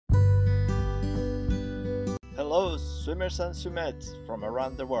Hello, swimmers and swimmettes from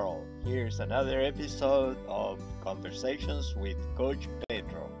around the world. Here's another episode of Conversations with Coach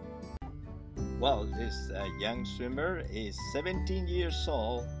Pedro. Well, this young swimmer is 17 years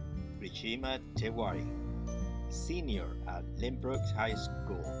old, Rishima Tewari, senior at Lynbrook High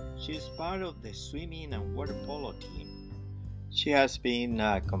School. She's part of the swimming and water polo team. She has been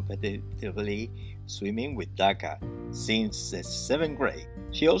competitively swimming with DACA since the 7th grade.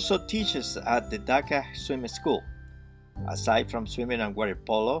 She also teaches at the DACA swim school. Aside from swimming and water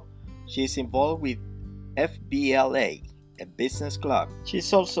polo, she is involved with FBLA, a business club.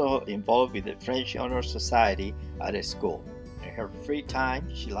 She's also involved with the French Honor Society at a school. In her free time,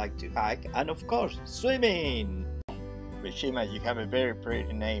 she likes to hike and, of course, swimming. Rishima, you have a very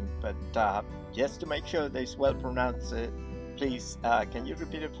pretty name, but just to make sure that it's well pronounced, please, can you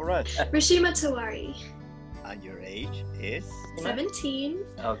repeat it for us? Rishima Tewari. And your age is? 17.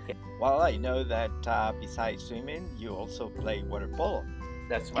 Okay. Well, I know that besides swimming, you also play water polo.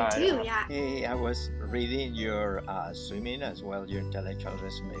 That's right. I do, yeah. Hey, I was reading your swimming as well, your intellectual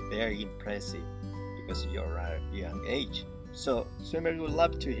resume. Very impressive because of your young age. So, swimmers would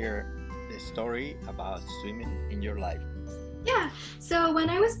love to hear the story about swimming in your life. Yeah, so when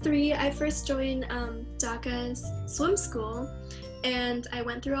I was 3, I first joined DACA's swim school, and I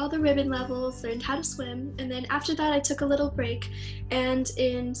went through all the ribbon levels, learned how to swim, and then after that I took a little break, and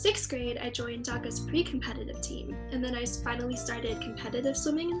in 6th grade I joined DACA's pre-competitive team, and then I finally started competitive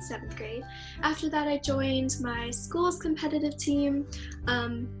swimming in 7th grade. After that I joined my school's competitive team.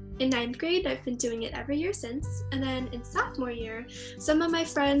 In 9th grade, I've been doing it every year since, and then in sophomore year, some of my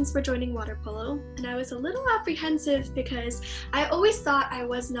friends were joining water polo, and I was a little apprehensive because I always thought I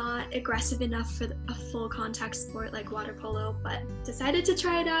was not aggressive enough for a full contact sport like water polo, but decided to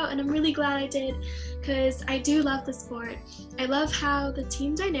try it out, and I'm really glad I did because I do love the sport. I love how the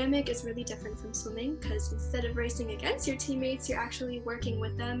team dynamic is really different from swimming because instead of racing against your teammates, you're actually working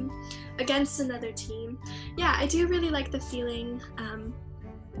with them against another team. Yeah, I do really like the feeling.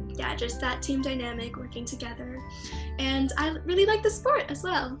 Just that team dynamic, working together. And I really like the sport as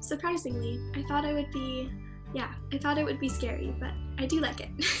well, surprisingly. I thought it would be scary, but I do like it.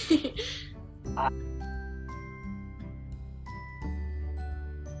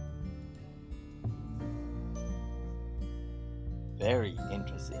 Very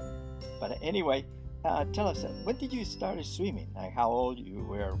interesting. But anyway, tell us, when did you start swimming and how old you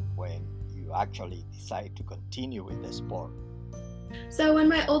were when you actually decided to continue with the sport? So when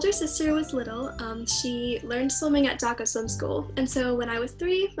my older sister was little, she learned swimming at DACA swim school, and so when I was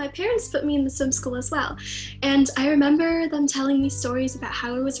 3, my parents put me in the swim school as well. And I remember them telling me stories about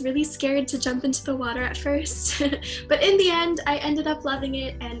how I was really scared to jump into the water at first, but in the end I ended up loving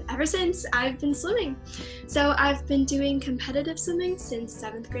it, and ever since I've been swimming. So I've been doing competitive swimming since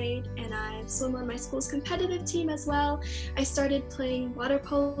 7th grade, and I've swum on my school's competitive team as well. I started playing water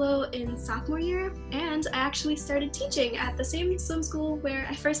polo in sophomore year, and I actually started teaching at the same swim school where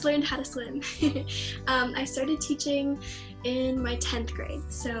I first learned how to swim. I started teaching in my 10th grade,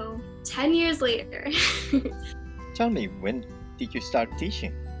 so 10 years later. Tell me, when did you start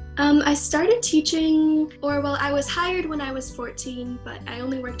teaching? I started teaching, I was hired when I was 14, but I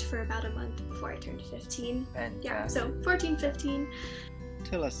only worked for about a month before I turned 15. Yeah, so 14, 15.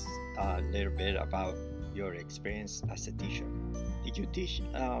 Tell us a little bit about your experience as a teacher. Did you teach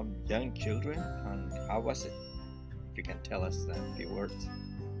young children, and how was it? If you can tell us a few words.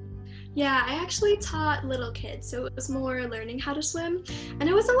 Yeah, I actually taught little kids, so it was more learning how to swim, and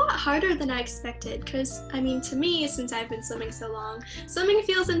it was a lot harder than I expected because, to me, since I've been swimming so long, swimming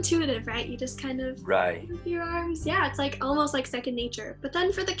feels intuitive, right? You just kind of move your arms. Yeah, it's almost like second nature. But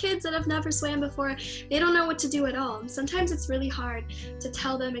then for the kids that have never swam before, they don't know what to do at all. Sometimes it's really hard to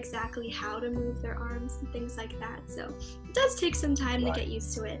tell them exactly how to move their arms and things like that. So it does take some time to get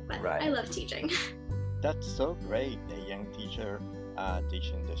used to it, but I love teaching. That's so great, a young teacher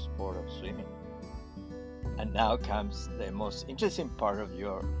teaching the sport of swimming. And now comes the most interesting part of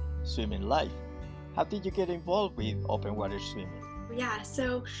your swimming life. How did you get involved with open water swimming? Yeah,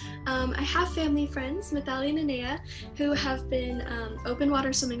 so I have family friends, Mithali and Anea, who have been open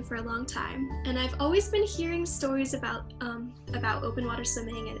water swimming for a long time, and I've always been hearing stories about open water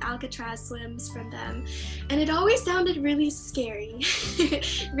swimming and Alcatraz swims from them, and it always sounded really scary,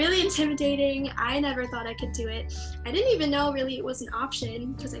 really intimidating. I never thought I could do it. I didn't even know really it was an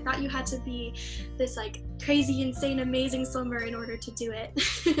option because I thought you had to be this crazy, insane, amazing swimmer in order to do it.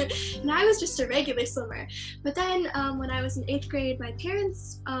 And I was just a regular swimmer. But then when I was in 8th grade, my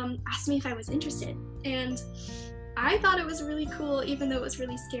parents asked me if I was interested, and I thought it was really cool, even though it was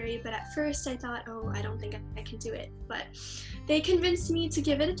really scary. But at first I thought, oh, I don't think I can do it. But they convinced me to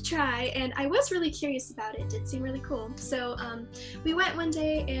give it a try, and I was really curious about it. It did seem really cool. So we went one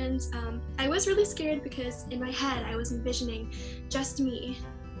day, and I was really scared because in my head I was envisioning just me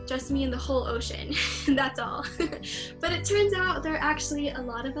in the whole ocean, and that's all. But it turns out there are actually a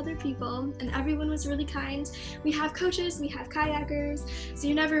lot of other people, and everyone was really kind. We have coaches, we have kayakers, so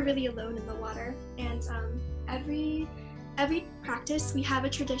you're never really alone in the water. And every practice we have a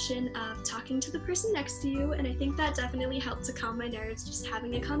tradition of talking to the person next to you, and I think that definitely helped to calm my nerves, just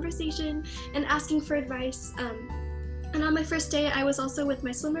having a conversation and asking for advice. And on my first day, I was also with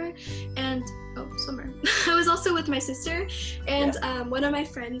my I was also with my sister and one of my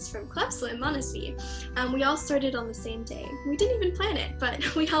friends from Club Swim, Manasvi. We all started on the same day. We didn't even plan it,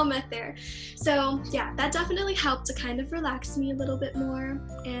 but we all met there. So yeah, that definitely helped to kind of relax me a little bit more,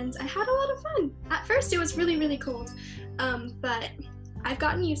 and I had a lot of fun. At first, it was really, really cold, but I've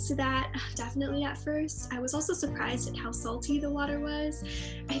gotten used to that, definitely at first. I was also surprised at how salty the water was.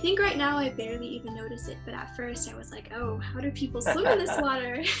 I think right now I barely even notice it, but at first I was like, oh, how do people swim in this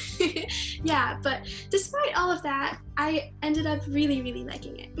water? Yeah, but despite all of that, I ended up really, really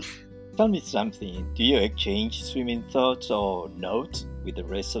liking it. Tell me something, do you exchange swimming thoughts or notes with the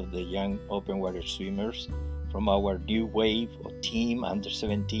rest of the young open water swimmers from our new wave or team under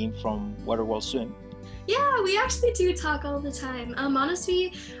 17 from Water World Swim? Yeah, we actually do talk all the time.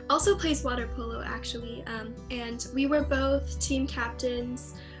 Manasvi also plays water polo, actually, and we were both team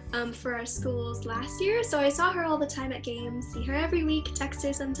captains for our schools last year, so I saw her all the time at games, see her every week, text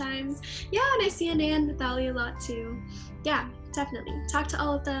her sometimes. Yeah, and I see Anna and Nathalie a lot too. Yeah, definitely. Talk to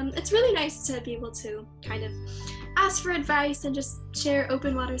all of them. It's really nice to be able to kind of ask for advice and just share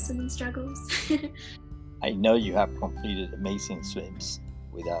open water swimming struggles. I know you have completed amazing swims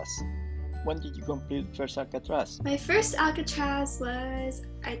with us. When did you complete first Alcatraz? My first Alcatraz was,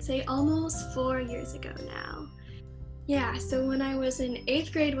 I'd say, almost 4 years ago now. Yeah, so when I was in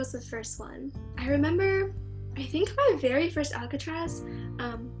 8th grade was the first one. I remember, I think my very first Alcatraz,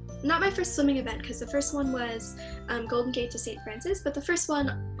 not my first swimming event, because the first one was Golden Gate to St. Francis, but the first one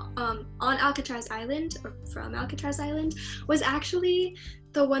on Alcatraz Island, or from Alcatraz Island, was actually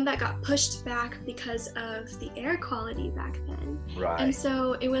the one that got pushed back because of the air quality back then. Right. And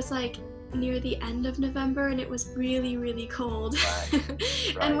so it was like near the end of November, and it was really, really cold.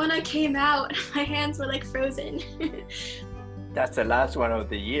 Right. And when I came out, my hands were like frozen. That's the last one of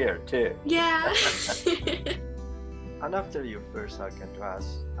the year too. Yeah. And after your first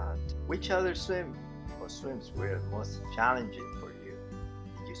Alcatraz, which other swim or swims were most challenging for you?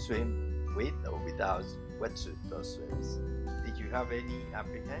 Did you swim with or without wetsuit those swims? Did you have any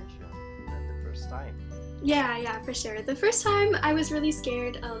apprehension at the first time? Yeah, for sure. The first time I was really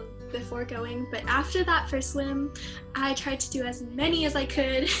scared before going, but after that first swim, I tried to do as many as I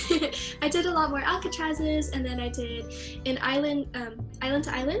could. I did a lot more Alcatrazes, and then I did an island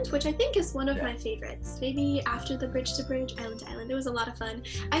to island, which I think is one of my favorites. Maybe after the bridge to bridge, island to island. It was a lot of fun.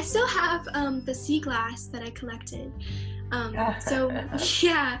 I still have the sea glass that I collected. So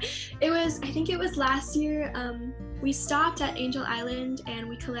yeah, I think it was last year, we stopped at Angel Island and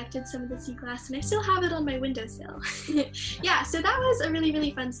we collected some of the sea glass, and I still have it on my windowsill. Yeah, so that was a really, really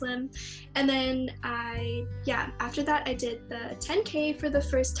fun swim. And then after that I did the 10K for the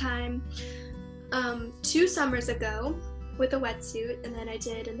first time 2 summers ago with a wetsuit, and then I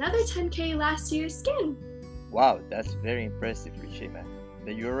did another 10K last year skin. Wow, that's very impressive, Rishima,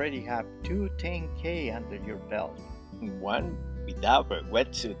 that you already have 2 10K under your belt. One without a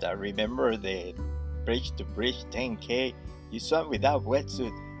wetsuit. I remember the bridge to bridge 10K, you swam without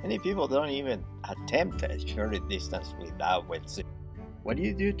wetsuit. Many people don't even attempt a shorter distance without wetsuit. What do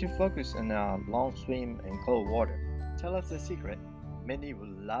you do to focus on a long swim in cold water? Tell us the secret. Many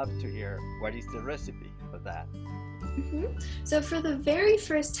would love to hear what is the recipe for that. So for the very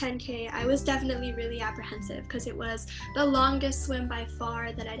first 10K, I was definitely really apprehensive because it was the longest swim by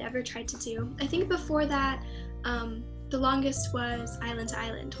far that I'd ever tried to do. I think before that, the longest was island to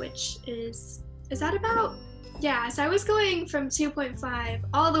island, which is that about? Yeah, so I was going from 2.5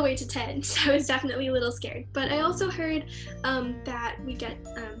 all the way to 10, so I was definitely a little scared. But I also heard that we get,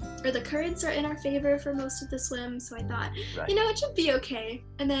 or the currents are in our favor for most of the swim, so I thought, it should be okay.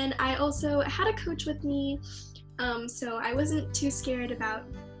 And then I had a coach with me, so I wasn't too scared about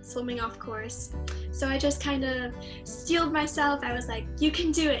swimming off course. So I just kind of steeled myself. I was like, you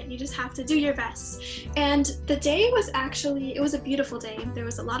can do it. You just have to do your best. And the day was it was a beautiful day. There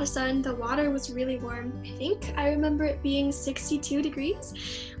was a lot of sun. The water was really warm. I think I remember it being 62 degrees,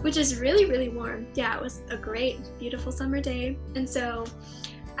 which is really, really warm. Yeah, it was a great, beautiful summer day. And so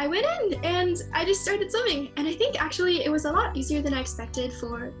I went in and I just started swimming. And I think actually it was a lot easier than I expected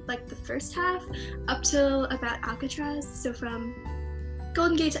for like the first half up till about Alcatraz. So from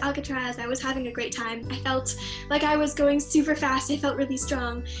Golden Gate to Alcatraz, I was having a great time. I felt like I was going super fast. I felt really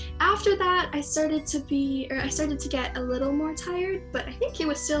strong. After that, I started to get a little more tired, but I think it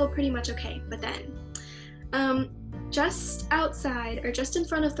was still pretty much okay. But then, just outside, or just in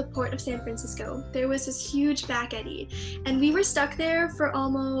front of the port of San Francisco, there was this huge back eddy, and we were stuck there for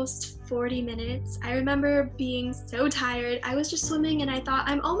almost 40 minutes. I remember being so tired. I was just swimming and I thought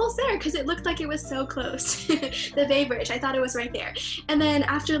I'm almost there because it looked like it was so close. The Bay Bridge, I thought it was right there. And then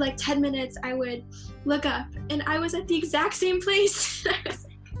after like 10 minutes, I would look up and I was at the exact same place. I was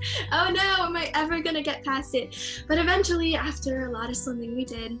like, oh no, am I ever gonna get past it? But eventually, after a lot of swimming, we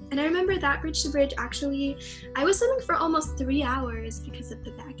did. And I remember that bridge to bridge, actually, I was swimming for almost 3 hours because of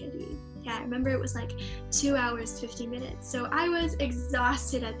the back eddy. Yeah, I remember it was like 2 hours, 50 minutes. So I was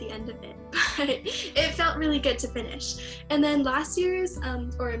exhausted at the end of it, but it felt really good to finish. And then last year's,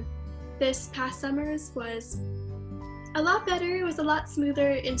 or this past summer's, was a lot better. It was a lot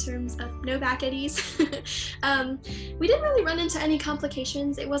smoother in terms of no back eddies. We didn't really run into any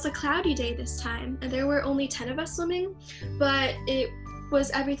complications. It was a cloudy day this time, and there were only 10 of us swimming, but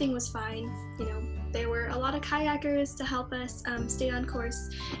everything was fine. You know, there were a lot of kayakers to help us stay on course,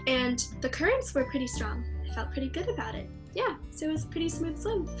 and the currents were pretty strong. I felt pretty good about it. Yeah, so it was a pretty smooth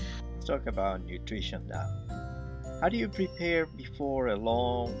swim. Let's talk about nutrition now. How do you prepare before a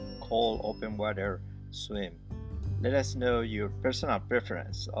long, cold, open water swim? Let us know your personal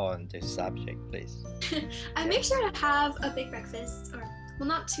preference on this subject, please. I make sure to have a big breakfast, or well,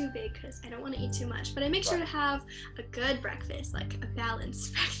 not too big because I don't want to eat too much, but I make sure to have a good breakfast, like a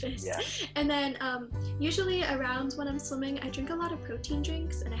balanced breakfast. Yeah. And then usually around when I'm swimming, I drink a lot of protein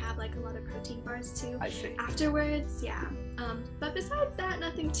drinks, and I have like a lot of protein bars too. I see. Afterwards, yeah. But besides that,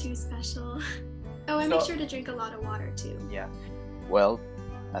 nothing too special. Oh, I make sure to drink a lot of water too. Yeah. Well,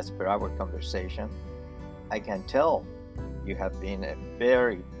 as per our conversation, I can tell you have been a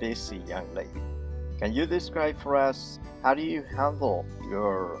very busy young lady. Can you describe for us how do you handle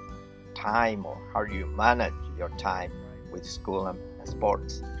your time, or how do you manage your time with school and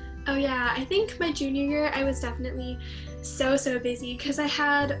sports? Oh yeah, I think my junior year I was definitely so busy because I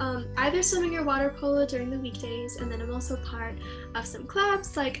had either swimming or water polo during the weekdays, and then I'm also part of some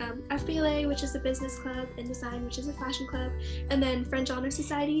clubs like FBLA, which is a business club, Indesign, which is a fashion club, and then French Honor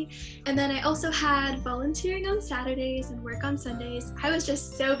Society. And then I also had volunteering on Saturdays and work on Sundays. I was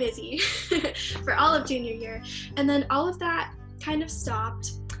just so busy for all of junior year. And then all of that kind of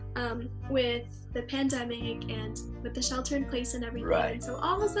stopped with the pandemic and with the shelter in place and everything. Right. And so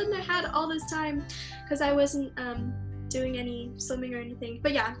all of a sudden I had all this time because I wasn't doing any swimming or anything.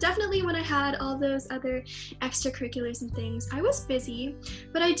 But yeah, definitely when I had all those other extracurriculars and things, I was busy.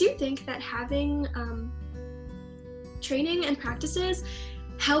 But I do think that having training and practices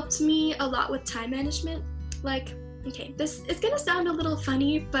helped me a lot with time management. Like, okay, this is gonna sound a little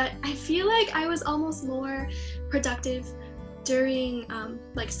funny, but I feel like I was almost more productive during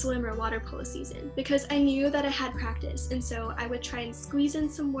like swim or water polo season because I knew that I had practice, and so I would try and squeeze in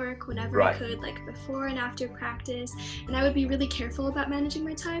some work whenever I could, like before and after practice, and I would be really careful about managing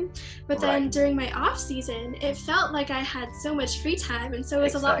my time. But then during my off season, it felt like I had so much free time, and so it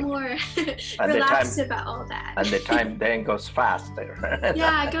was a lot more relaxed about all that. And the time then goes faster.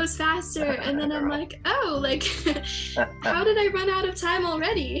 Yeah, it goes faster, and then I'm like, oh, like how did I run out of time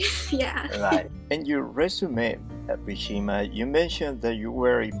already? Yeah. Right. In your resume, Rishima, you mentioned that you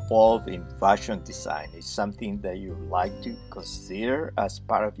were involved in fashion design. Is something that you like to consider as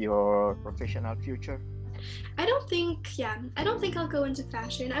part of your professional future? I don't think I'll go into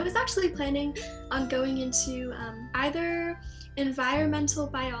fashion. I was actually planning on going into either environmental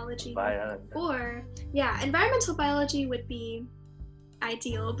biology or, environmental biology would be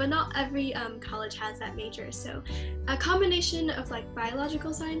ideal, but not every college has that major. So a combination of like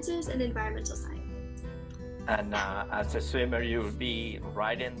biological sciences and environmental science. And as a swimmer, you will be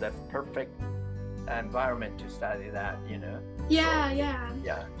right in the perfect environment to study that, you know? Yeah.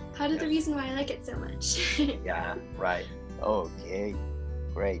 Part of the reason why I like it so much. Yeah, right. Okay,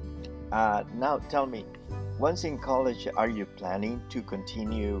 great. Now tell me, once in college, are you planning to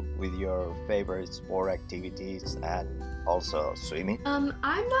continue with your favorite sport activities and also swimming? I'm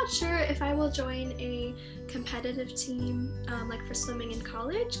not sure if I will join a competitive team like for swimming in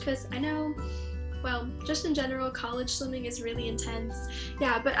college, because I know, well, just in general, college swimming is really intense.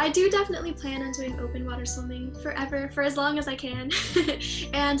 Yeah, but I do definitely plan on doing open water swimming forever, for as long as I can.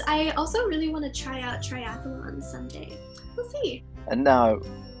 And I also really want to try out triathlon someday. We'll see. And now,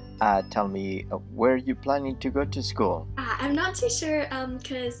 Tell me, where are you planning to go to school? I'm not too sure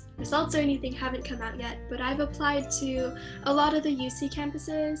because results or anything haven't come out yet, but I've applied to a lot of the UC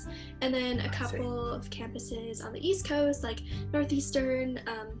campuses and then a couple of campuses on the East Coast, like Northeastern,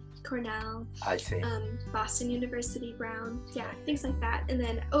 Cornell, I see. Boston University, Brown, things like that. And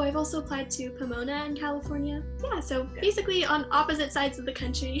then, I've also applied to Pomona in California. So basically on opposite sides of the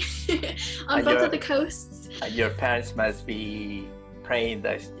country, on both of the coasts. Your parents must be praying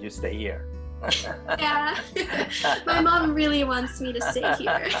that you stay here. Yeah, my mom really wants me to stay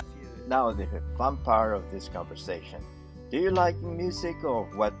here. Now the fun part of this conversation. Do you like music, or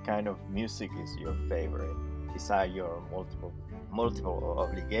what kind of music is your favorite? Besides your multiple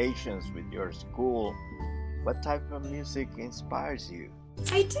obligations with your school, what type of music inspires you?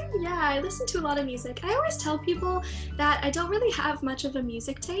 I do, I listen to a lot of music. I always tell people that I don't really have much of a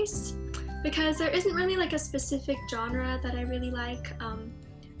music taste because there isn't really like a specific genre that I really like.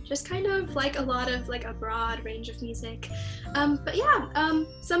 Just kind of like a lot of like a broad range of music. But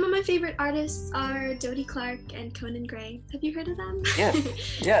some of my favorite artists are Dodie Clark and Conan Gray. Have you heard of them?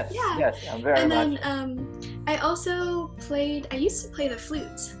 Yes, I'm very much. And then I used to play the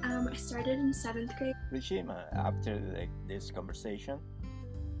flute. I started in 7th grade. Rishima, after this conversation,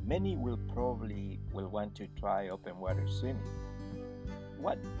 many will probably want to try open water swimming.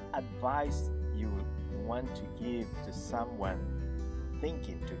 What advice you would want to give to someone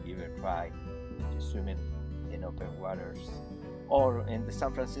thinking to give a try to swimming in open waters or in the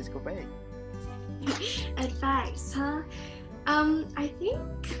San Francisco Bay? Advice, huh? I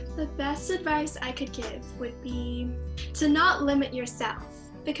think the best advice I could give would be to not limit yourself,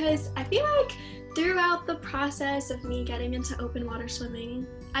 because I feel like throughout the process of me getting into open water swimming,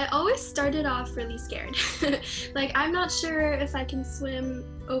 I always started off really scared. Like, I'm not sure if I can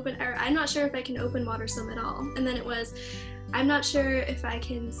I'm not sure if I can open water swim at all. And then it was, I'm not sure if I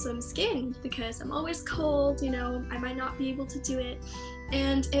can swim skin because I'm always cold, I might not be able to do it.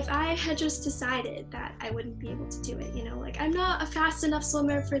 And if I had just decided that I wouldn't be able to do it, like I'm not a fast enough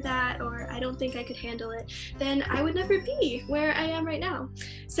swimmer for that, or I don't think I could handle it, then I would never be where I am right now.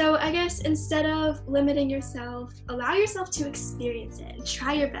 So I guess instead of limiting yourself, allow yourself to experience it and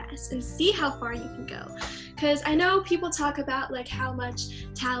try your best and see how far you can go. Because I know people talk about like how much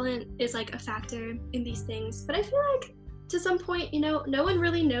talent is like a factor in these things, but I feel like to some point, no one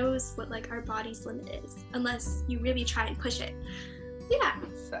really knows what like our body's limit is unless you really try and push it.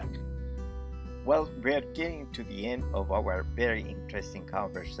 Exactly. Well, we are getting to the end of our very interesting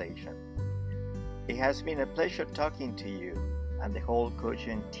conversation. It has been a pleasure talking to you and the whole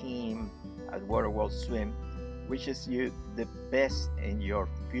coaching team at Water World Swim wishes you the best in your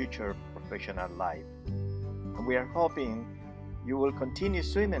future professional life. And we are hoping you will continue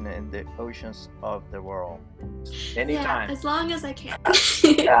swimming in the oceans of the world. Anytime. Yeah, as long as I can.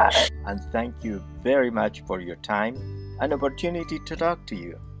 And thank you very much for your time and opportunity to talk to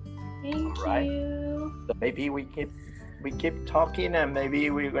you. Thank you. So maybe we keep talking, and maybe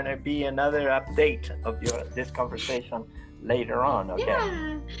we're gonna be another update of this conversation later on. Okay.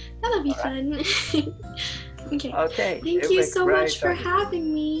 Yeah, that'll be fun. Okay. Okay. Thank you so much for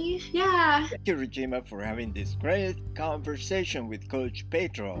having me. Yeah. Thank you, Rishima, for having this great conversation with Coach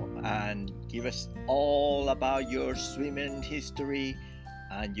Pedro and give us all about your swimming history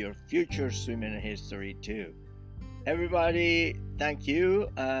and your future swimming history too. Everybody, thank you.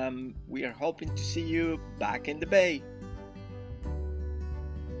 We are hoping to see you back in the bay.